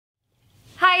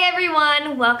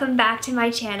everyone, welcome back to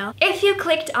my channel. If you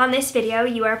clicked on this video,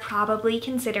 you are probably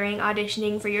considering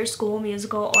auditioning for your school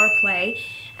musical or play,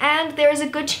 and there is a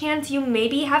good chance you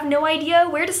maybe have no idea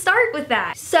where to start with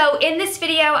that. So in this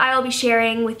video, I will be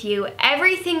sharing with you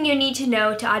everything you need to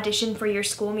know to audition for your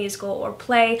school musical or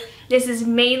play. This is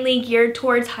mainly geared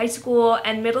towards high school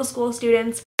and middle school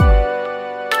students.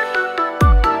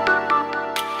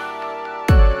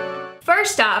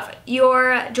 First off,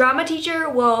 your drama teacher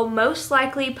will most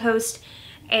likely post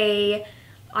a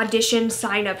audition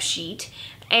sign-up sheet,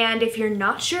 and if you're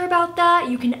not sure about that,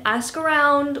 you can ask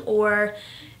around or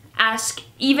ask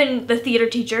even the theater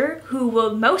teacher, who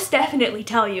will most definitely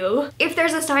tell you. If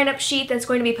there's a sign-up sheet that's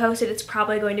going to be posted, it's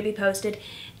probably going to be posted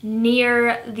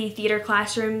near the theater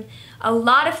classroom. A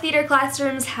lot of theater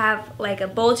classrooms have like a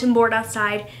bulletin board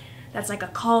outside that's like a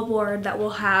call board that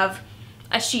will have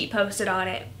a sheet posted on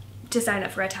it to sign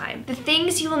up for a time. The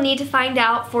things you will need to find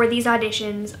out for these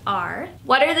auditions are: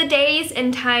 what are the days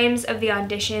and times of the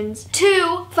auditions?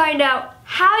 2, find out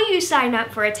how you sign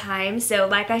up for a time. So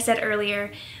like I said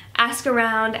earlier, ask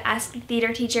around, ask the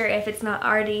theater teacher if it's not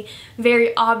already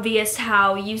very obvious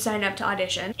how you sign up to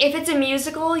audition. If it's a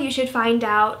musical, you should find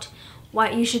out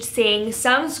what you should sing.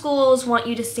 Some schools want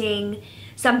you to sing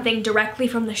something directly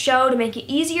from the show to make it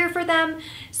easier for them.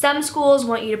 Some schools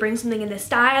want you to bring something in the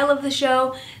style of the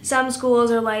show. Some schools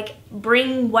are like,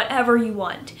 bring whatever you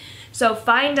want. So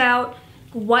find out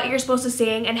what you're supposed to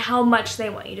sing and how much they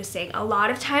want you to sing. A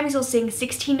lot of times you'll sing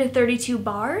 16 to 32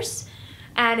 bars.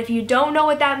 And if you don't know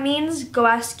what that means, go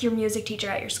ask your music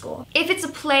teacher at your school. If it's a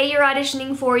play you're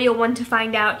auditioning for, you'll want to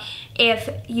find out if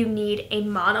you need a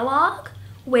monologue,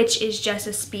 which is just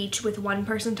a speech with one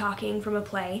person talking from a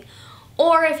play,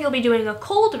 or if you'll be doing a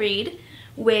cold read,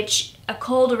 which a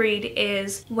cold read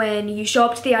is when you show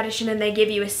up to the audition and they give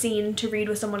you a scene to read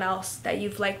with someone else that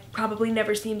you've like probably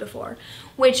never seen before,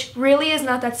 which really is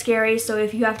not that scary. So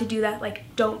if you have to do that, like,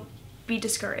 don't be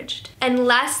discouraged. And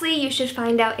lastly, you should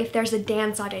find out if there's a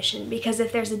dance audition, because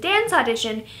if there's a dance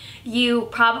audition, you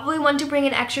probably want to bring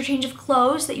an extra change of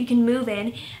clothes that you can move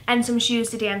in and some shoes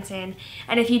to dance in.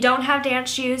 And if you don't have dance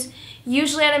shoes,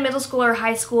 usually at a middle school or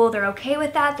high school, they're okay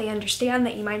with that. They understand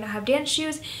that you might not have dance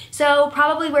shoes, so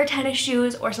probably wear tennis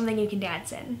shoes or something you can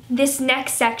dance in. This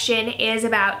next section is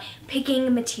about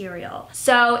picking material.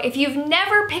 So if you've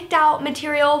never picked out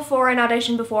material for an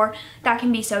audition before, that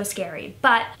can be so scary.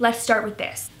 But let's start with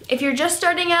this. If you're just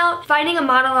starting out, finding a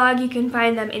monologue, you can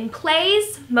find them in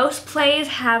plays. Most plays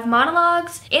have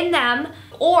monologues in them,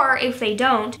 or if they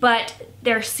don't, but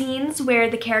there are scenes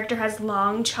where the character has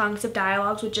long chunks of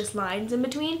dialogues with just lines in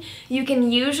between. You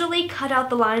can usually cut out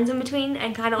the lines in between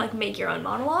and kind of like make your own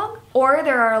monologue. Or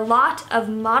there are a lot of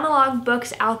monologue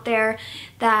books out there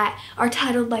that are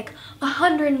titled like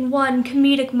 101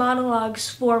 comedic monologues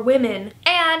for women.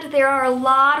 And there are a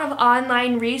lot of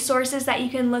online resources that you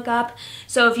can look up.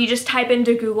 So if you just type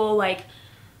into Google like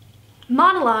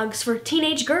monologues for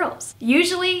teenage girls,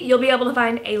 usually you'll be able to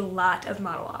find a lot of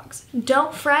monologues.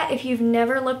 Don't fret if you've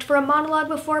never looked for a monologue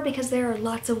before, because there are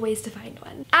lots of ways to find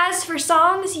one. As for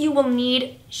songs, you will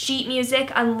need sheet music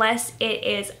unless it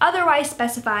is otherwise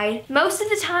specified. Most of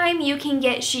the time you can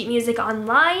get sheet music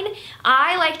online.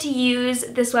 I like to use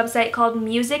this website called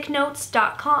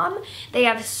musicnotes.com. They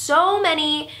have so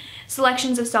many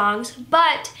selections of songs,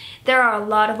 but there are a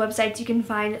lot of websites you can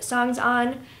find songs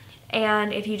on.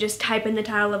 And if you just type in the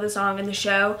title of the song and the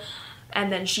show and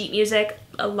then sheet music,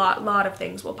 a lot of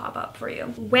things will pop up for you.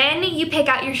 When you pick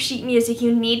out your sheet music,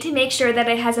 you need to make sure that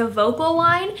it has a vocal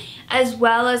line as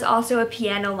well as also a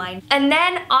piano line. And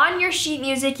then on your sheet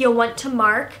music, you'll want to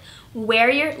mark where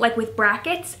you're, like with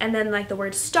brackets and then like the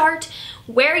word start,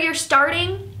 where you're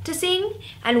starting to sing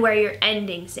and where you're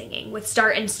ending singing, with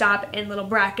start and stop in little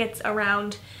brackets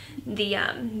around the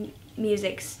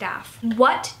music staff.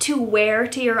 What to wear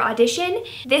to your audition.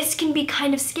 This can be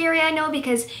kind of scary, I know,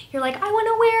 because you're like, I want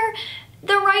to wear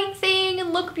the right thing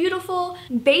and look beautiful.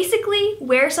 Basically,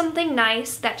 wear something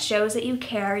nice that shows that you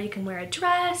care. You can wear a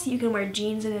dress, you can wear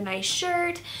jeans and a nice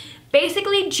shirt.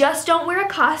 Basically, just don't wear a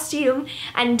costume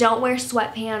and don't wear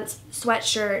sweatpants,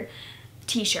 sweatshirt,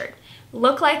 t-shirt.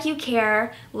 Look like you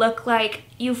care, look like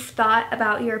you've thought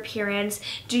about your appearance,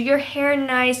 do your hair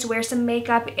nice, wear some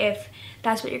makeup if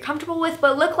that's what you're comfortable with,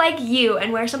 but look like you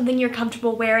and wear something you're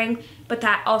comfortable wearing, but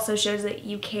that also shows that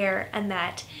you care and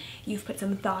that you've put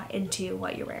some thought into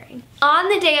what you're wearing. On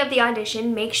the day of the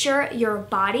audition, make sure your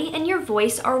body and your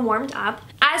voice are warmed up.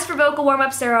 As for vocal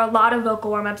warm-ups, there are a lot of vocal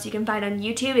warm-ups you can find on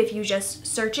YouTube if you just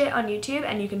search it on YouTube,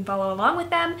 and you can follow along with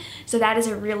them. So that is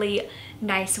a really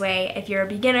nice way if you're a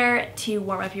beginner to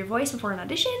warm up your voice before an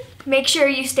audition. Make sure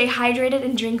you stay hydrated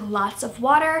and drink lots of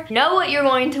water. Know what you're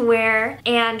going to wear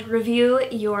and review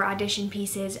your audition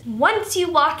pieces. Once you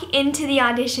walk into the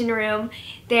audition room,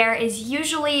 there is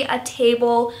usually a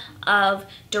table of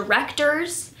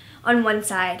directors on one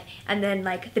side and then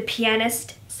like the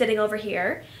pianist sitting over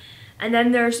here. And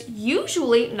then there's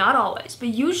usually, not always, but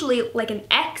usually like an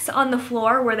X on the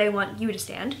floor where they want you to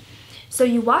stand. So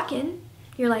you walk in,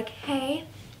 you're like, hey,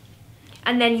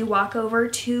 and then you walk over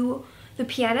to the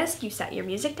pianist, you set your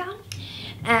music down,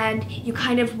 and you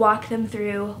kind of walk them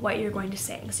through what you're going to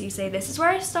sing. So you say, this is where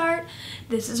I start,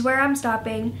 this is where I'm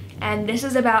stopping, and this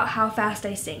is about how fast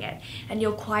I sing it. And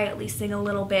you'll quietly sing a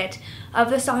little bit of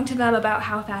the song to them about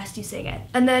how fast you sing it.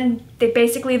 And then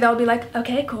they'll be like,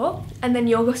 okay, cool. And then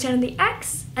you'll go stand on the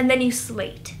X, and then you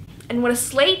slate. And what a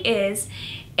slate is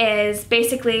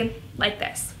basically like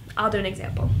this. I'll do an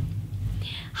example.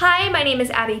 Hi, my name is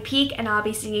Abby Peak, and I'll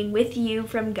be singing with you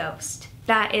from Ghost.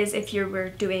 That is if you were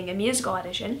doing a musical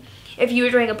audition. If you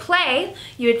were doing a play,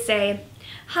 you would say,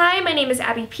 hi, my name is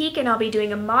Abby Peak, and I'll be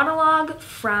doing a monologue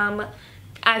from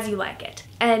As You Like It.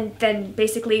 And then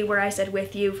basically where I said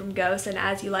with you from Ghost and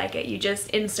As You Like It, you just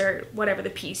insert whatever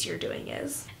the piece you're doing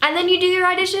is. And then you do your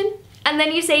audition, and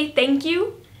then you say thank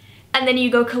you, and then you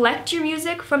go collect your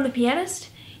music from the pianist,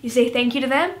 you say thank you to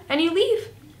them, and you leave.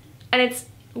 And it's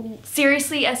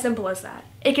seriously as simple as that.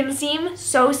 It can seem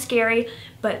so scary,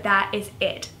 but that is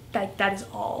it. That is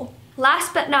all.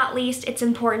 Last but not least, it's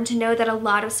important to know that a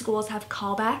lot of schools have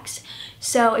callbacks.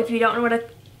 So if you don't know what a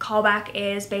callback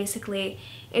is, basically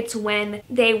it's when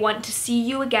they want to see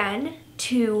you again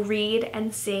to read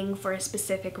and sing for a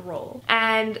specific role.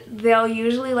 And they'll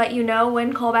usually let you know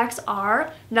when callbacks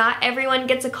are. Not everyone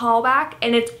gets a callback,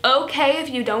 and it's okay if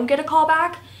you don't get a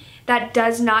callback. That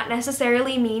does not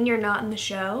necessarily mean you're not in the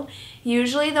show.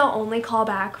 Usually they'll only call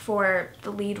back for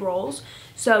the lead roles.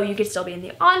 So you could still be in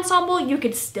the ensemble, you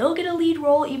could still get a lead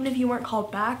role even if you weren't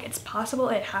called back. It's possible,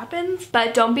 it happens.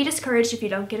 But don't be discouraged if you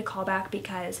don't get a callback,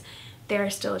 because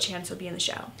there's still a chance you'll be in the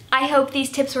show. I hope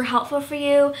these tips were helpful for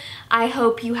you. I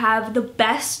hope you have the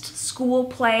best school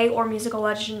play or musical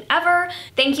audition ever.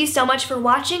 Thank you so much for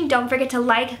watching. Don't forget to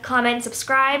like, comment,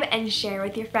 subscribe, and share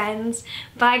with your friends.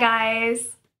 Bye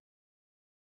guys.